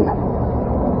within.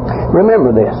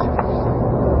 Remember this,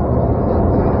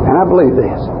 and I believe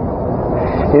this.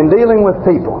 In dealing with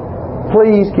people,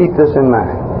 please keep this in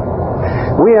mind.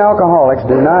 We alcoholics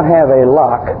do not have a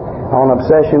lock on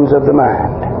obsessions of the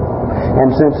mind,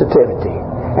 and sensitivity,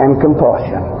 and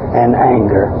compulsion, and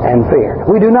anger, and fear.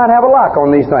 We do not have a lock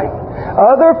on these things.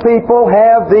 Other people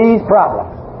have these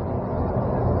problems.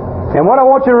 And what I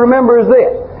want you to remember is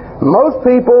this. Most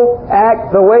people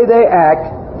act the way they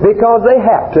act because they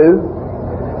have to,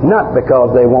 not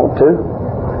because they want to.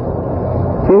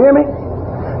 You hear me?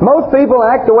 Most people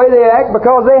act the way they act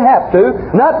because they have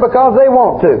to, not because they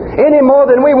want to. Any more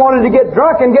than we wanted to get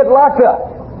drunk and get locked up.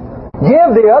 Give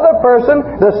the other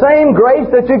person the same grace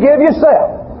that you give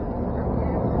yourself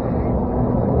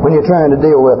when you're trying to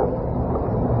deal with them.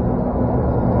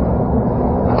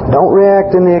 Don't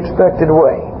react in the expected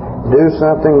way. Do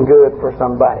something good for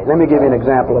somebody. Let me give you an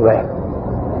example of that.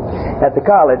 At the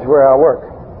college where I work,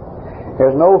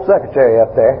 there's an old secretary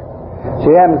up there. She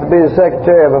happens to be the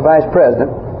secretary of a vice president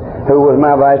who was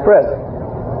my vice president.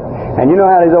 And you know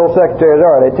how these old secretaries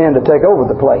are. They tend to take over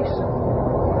the place.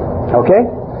 Okay?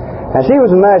 Now she was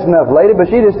a nice enough lady,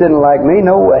 but she just didn't like me,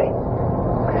 no way.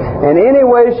 And any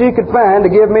way she could find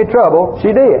to give me trouble, she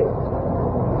did.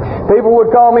 People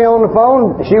would call me on the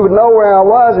phone, she would know where I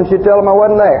was, and she'd tell them I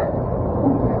wasn't there.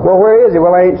 Well, where is he?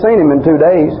 Well, I ain't seen him in 2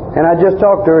 days, and I just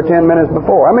talked to her 10 minutes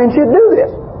before. I mean, she'd do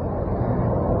this.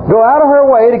 Go out of her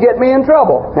way to get me in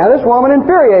trouble. Now, this woman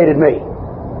infuriated me.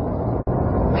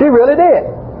 She really did.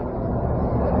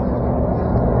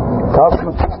 Talk to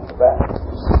my sponsor about it.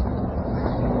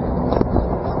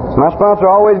 My sponsor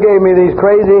always gave me these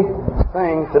crazy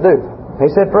things to do. He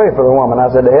said, pray for the woman.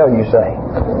 I said, the hell you say?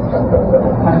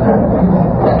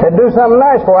 Said, do something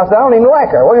nice for her. I said, I don't even like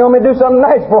her. What do you want me to do something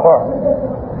nice for her?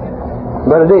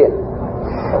 But I did.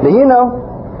 Do you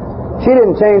know, she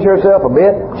didn't change herself a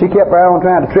bit. She kept right on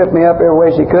trying to trip me up every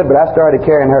way she could, but I started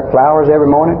carrying her flowers every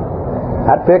morning.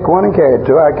 I'd pick one and carry it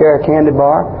to her. I'd carry a candy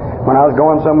bar. When I was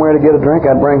going somewhere to get a drink,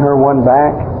 I'd bring her one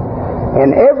back.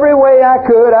 In every way I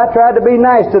could, I tried to be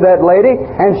nice to that lady,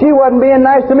 and she wasn't being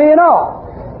nice to me at all.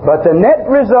 But the net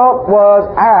result was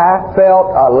I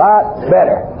felt a lot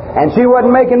better. And she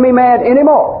wasn't making me mad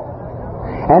anymore.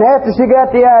 And after she got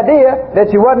the idea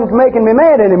that she wasn't making me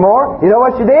mad anymore, you know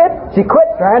what she did? She quit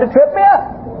trying to trip me up.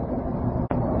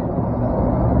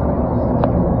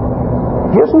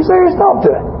 Give some serious thought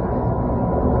to it.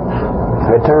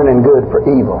 Returning good for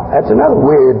evil. That's another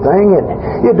weird thing, isn't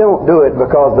it? You don't do it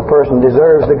because the person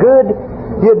deserves the good.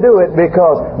 You do it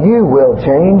because you will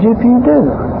change if you do.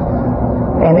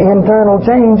 And internal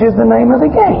change is the name of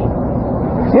the game.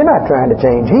 You're not trying to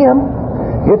change him.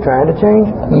 You're trying to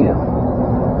change you.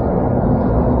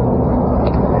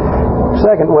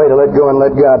 Second way to let go and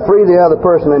let God. Free the other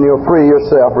person and you'll free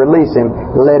yourself. Release him.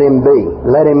 Let him be.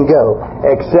 Let him go.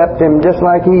 Accept him just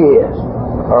like he is.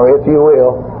 Or if you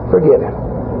will, forgive him.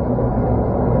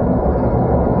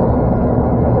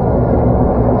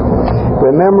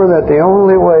 Remember that the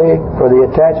only way for the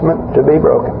attachment to be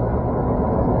broken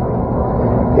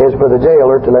is for the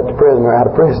jailer to let the prisoner out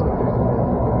of prison.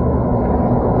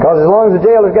 Because as long as the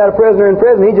jailer's got a prisoner in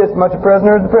prison, he's just as much a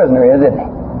prisoner as the prisoner is, isn't he?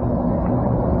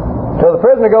 So the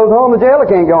prisoner goes home, the jailer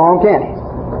can't go home, can he?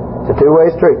 It's a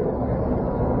two-way street.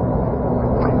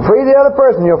 Free the other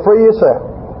person, you'll free yourself.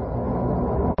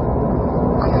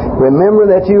 Remember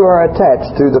that you are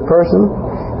attached to the person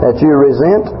that you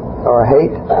resent or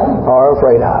hate or are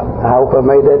afraid of. I hope I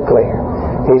made that clear.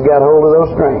 He's got hold of those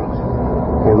strings.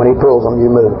 And when He pulls them, you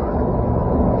move.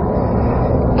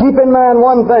 Keep in mind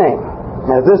one thing.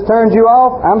 And if this turns you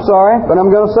off, I'm sorry, but I'm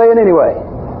going to say it anyway.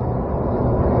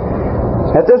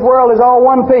 That this world is all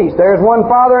one piece. There's one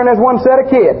father and there's one set of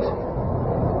kids.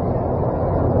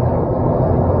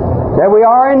 That we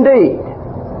are indeed,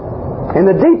 in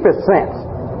the deepest sense,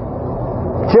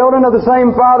 children of the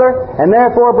same Father, and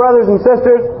therefore brothers and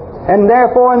sisters, and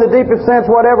therefore in the deepest sense,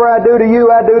 whatever I do to you,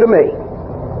 I do to me.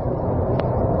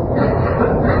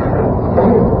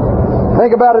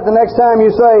 Think about it the next time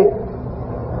you say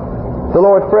the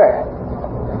Lord's Prayer.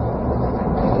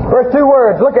 First two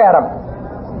words, look at them.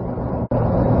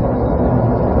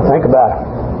 Think about them.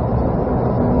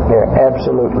 They're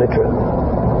absolutely true.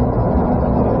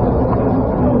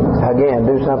 Again,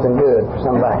 do something good for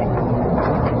somebody.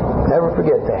 Never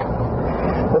forget that.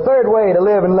 The third way to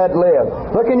live and let live.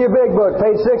 Look in your big book,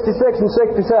 page 66 and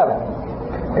 67.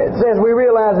 It says, we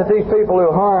realize that these people who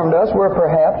harmed us were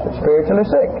perhaps spiritually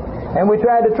sick. And we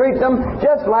tried to treat them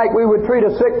just like we would treat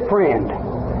a sick friend.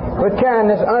 With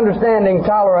kindness, understanding,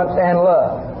 tolerance, and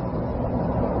love.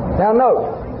 Now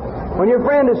note, when your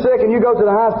friend is sick and you go to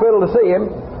the hospital to see him,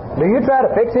 do you try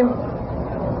to fix him?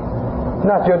 It's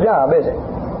not your job, is it?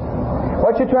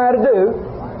 What you try to do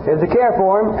is to care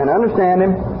for him and understand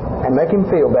him and make him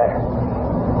feel better.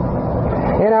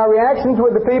 In our reactions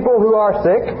with the people who are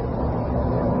sick,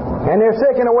 and they're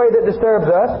sick in a way that disturbs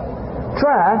us,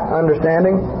 try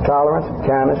understanding, tolerance,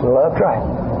 kindness, and love. Try it.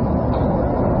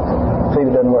 See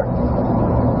if it doesn't work.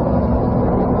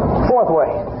 Fourth way.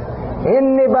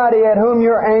 Anybody at whom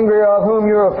you're angry or of whom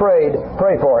you're afraid,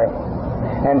 pray for him.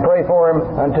 And pray for him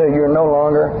until you're no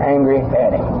longer angry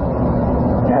at him.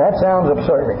 Now that sounds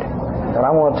absurd, but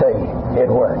I want to tell you, it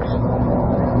works.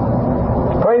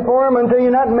 Pray for him until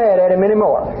you're not mad at him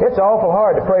anymore. It's awful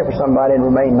hard to pray for somebody and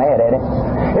remain mad at him.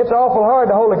 It's awful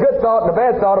hard to hold a good thought and a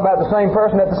bad thought about the same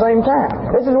person at the same time.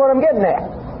 This is what I'm getting at.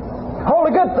 Hold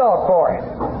a good thought for him.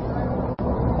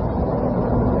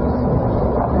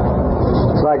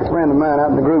 It's like a friend of mine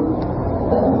out in the group.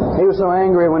 He was so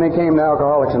angry when he came to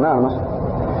Alcoholics Anonymous.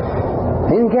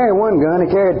 He didn't carry one gun, he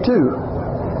carried two.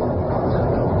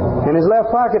 And his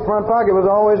left pocket, front pocket, was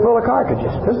always full of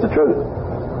cartridges. This is the truth.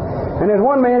 And there's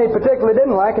one man he particularly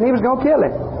didn't like, and he was going to kill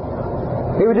him.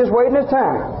 He was just waiting his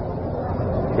time.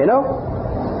 You know?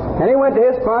 And he went to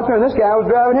his sponsor, and this guy was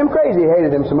driving him crazy. He hated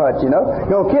him so much, you know.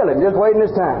 Going to kill him, just waiting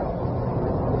his time.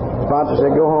 The sponsor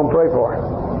said, go home and pray for him.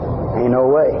 Ain't no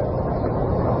way.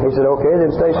 He said, okay,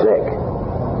 then stay sick.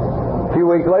 A few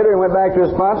weeks later, he went back to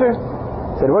his sponsor.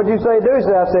 Said, what'd you say to do? He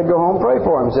said, I said, go home and pray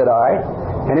for him. He said, all right.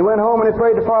 And he went home and he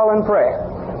prayed the following prayer.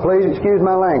 Please excuse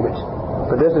my language,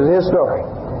 but this is his story.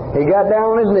 He got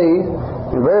down on his knees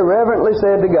and very reverently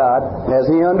said to God, as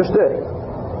he understood it,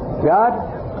 God,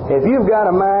 if you've got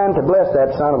a mind to bless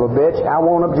that son of a bitch, I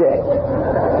won't object.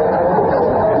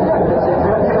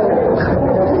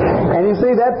 And you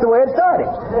see, that's the way it started.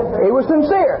 He was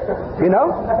sincere, you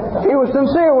know. He was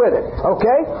sincere with it.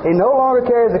 Okay? He no longer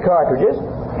carries the cartridges.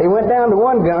 He went down to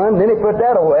one gun, then he put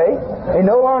that away. He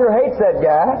no longer hates that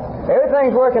guy.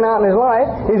 Everything's working out in his life.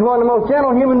 He's one of the most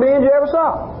gentle human beings you ever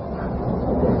saw.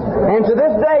 And to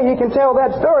this day, you can tell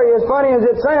that story as funny as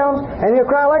it sounds, and he'll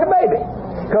cry like a baby.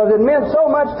 Because it meant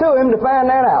so much to him to find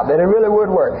that out, that it really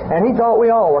would work. And he thought we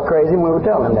all were crazy when we were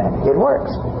telling him that. It works.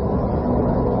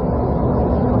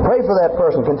 Pray for that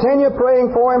person. Continue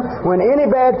praying for him when any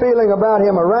bad feeling about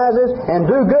him arises, and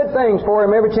do good things for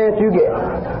him every chance you get.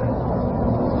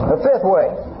 The fifth way,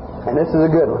 and this is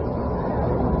a good one,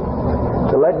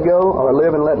 to let go or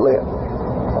live and let live.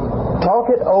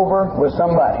 Talk it over with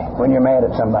somebody when you're mad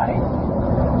at somebody.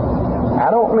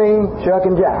 I don't mean shuck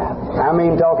and jive. I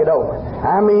mean talk it over.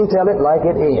 I mean tell it like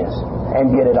it is and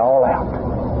get it all out.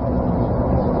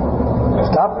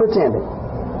 Stop pretending.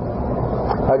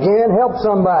 Again, help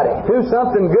somebody. Do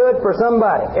something good for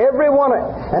somebody. Every one,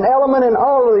 an element in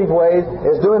all of these ways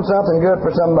is doing something good for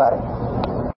somebody.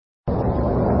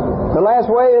 The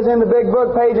last way is in the big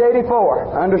book, page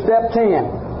 84, under step 10.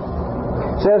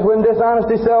 It says, when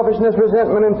dishonesty, selfishness,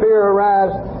 resentment, and fear arise,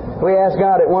 we ask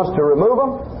God at once to remove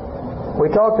them.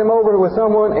 We talk them over with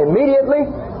someone immediately.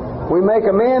 We make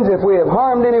amends if we have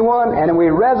harmed anyone, and we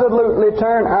resolutely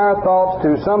turn our thoughts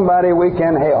to somebody we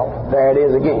can help. There it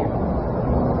is again.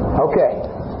 Okay.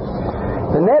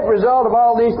 The net result of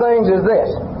all these things is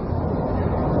this.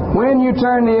 When you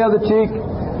turn the other cheek,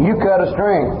 you cut a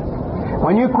string.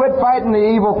 When you quit fighting the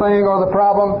evil thing or the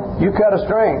problem, you cut a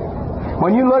string.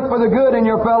 When you look for the good in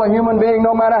your fellow human being,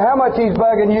 no matter how much he's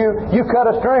bugging you, you cut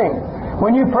a string.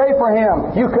 When you pray for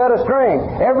him, you cut a string.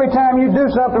 Every time you do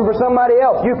something for somebody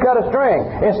else, you cut a string.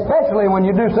 Especially when you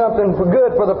do something for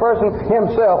good for the person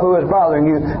himself who is bothering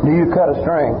you, do you cut a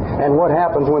string. And what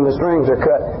happens when the strings are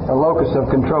cut? The locus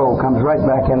of control comes right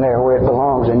back in there where it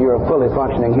belongs, and you're a fully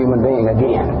functioning human being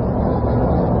again.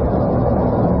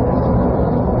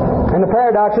 And the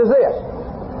paradox is this: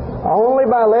 only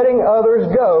by letting others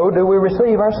go do we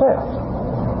receive ourselves.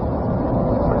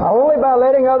 Only by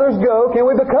letting others go can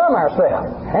we become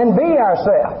ourselves and be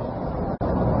ourselves.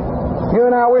 You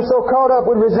and I, we're so caught up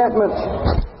with resentments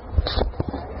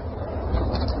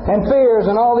and fears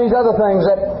and all these other things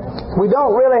that we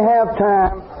don't really have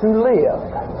time to live.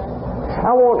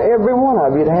 I want every one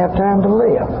of you to have time to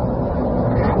live.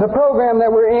 The program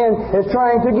that we're in is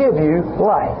trying to give you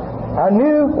life, a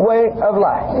new way of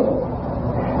life.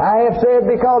 I have said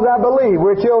because I believe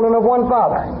we're children of one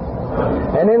Father.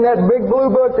 And in that big blue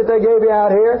book that they gave you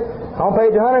out here, on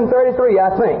page 133,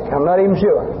 I think, I'm not even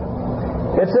sure,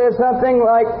 it says something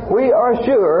like, we are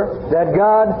sure that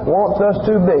God wants us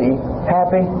to be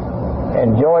happy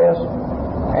and joyous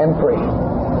and free.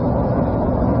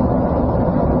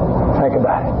 Think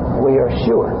about it. We are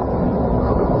sure.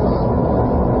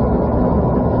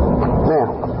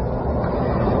 Now,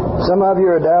 some of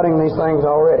you are doubting these things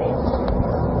already.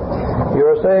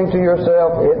 You're saying to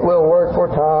yourself, it will work for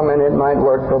Tom, and it might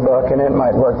work for Buck, and it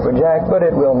might work for Jack, but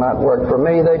it will not work for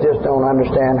me. They just don't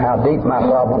understand how deep my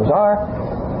problems are.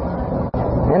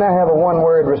 And I have a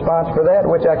one-word response for that,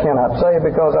 which I cannot say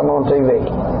because I'm on TV.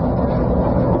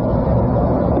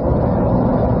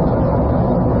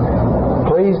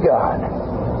 Please God,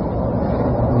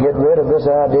 get rid of this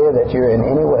idea that you're in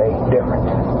any way different.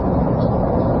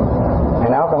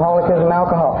 An alcoholic is an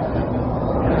alcoholic.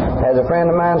 As a friend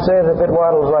of mine says, if it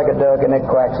waddles like a duck and it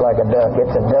quacks like a duck,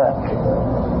 it's a duck.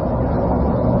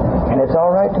 And it's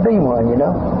all right to be one, you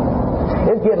know.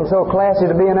 It's getting so classy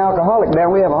to be an alcoholic now,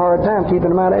 we have a hard time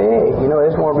keeping them out of AA. You know, they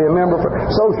just want to be a member for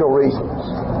social reasons.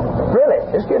 Really,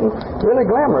 it's getting really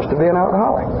glamorous to be an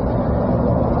alcoholic.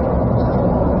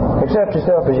 Accept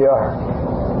yourself as you are.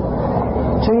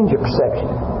 Change your perception.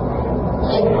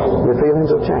 Your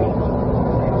feelings will change.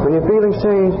 When your feelings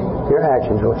change, your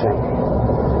actions will change.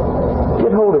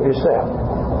 Get hold of yourself.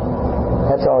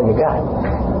 That's all you got.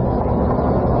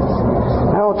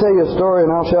 I'll tell you a story and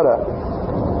I'll shut up.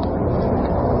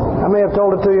 I may have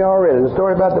told it to you already. The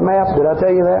story about the map, did I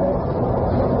tell you that?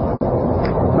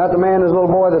 About the man and his little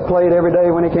boy that played every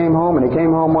day when he came home. And he came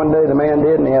home one day, the man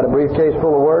did, and he had a briefcase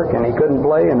full of work and he couldn't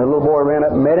play. And the little boy ran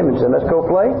up and met him and said, let's go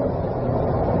play.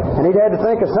 And he'd had to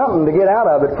think of something to get out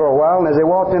of it for a while. And as he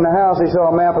walked in the house, he saw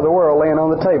a map of the world laying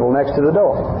on the table next to the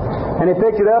door. And he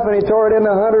picked it up and he tore it into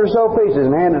 100 or so pieces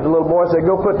and handed it to the little boy and said,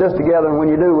 go put this together, and when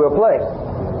you do, we'll play.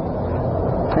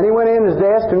 And he went in his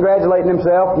desk congratulating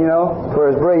himself, you know, for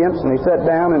his brilliance, and he sat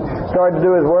down and started to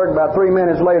do his work. About 3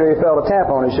 minutes later, he felt a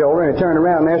tap on his shoulder, and he turned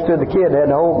around, and there stood the kid that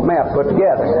had the whole map put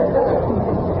together.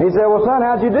 He said, well, son,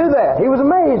 how'd you do that? He was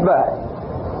amazed by it.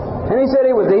 And he said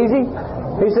it was easy.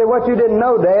 He said, what you didn't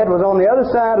know, Dad, was on the other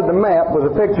side of the map was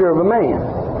a picture of a man.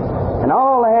 And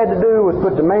all I had to do was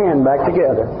put the man back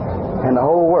together, and the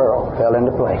whole world fell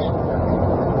into place.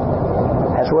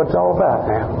 That's what it's all about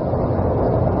now.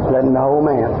 Letting the whole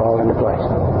man fall into place.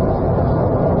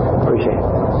 Appreciate it.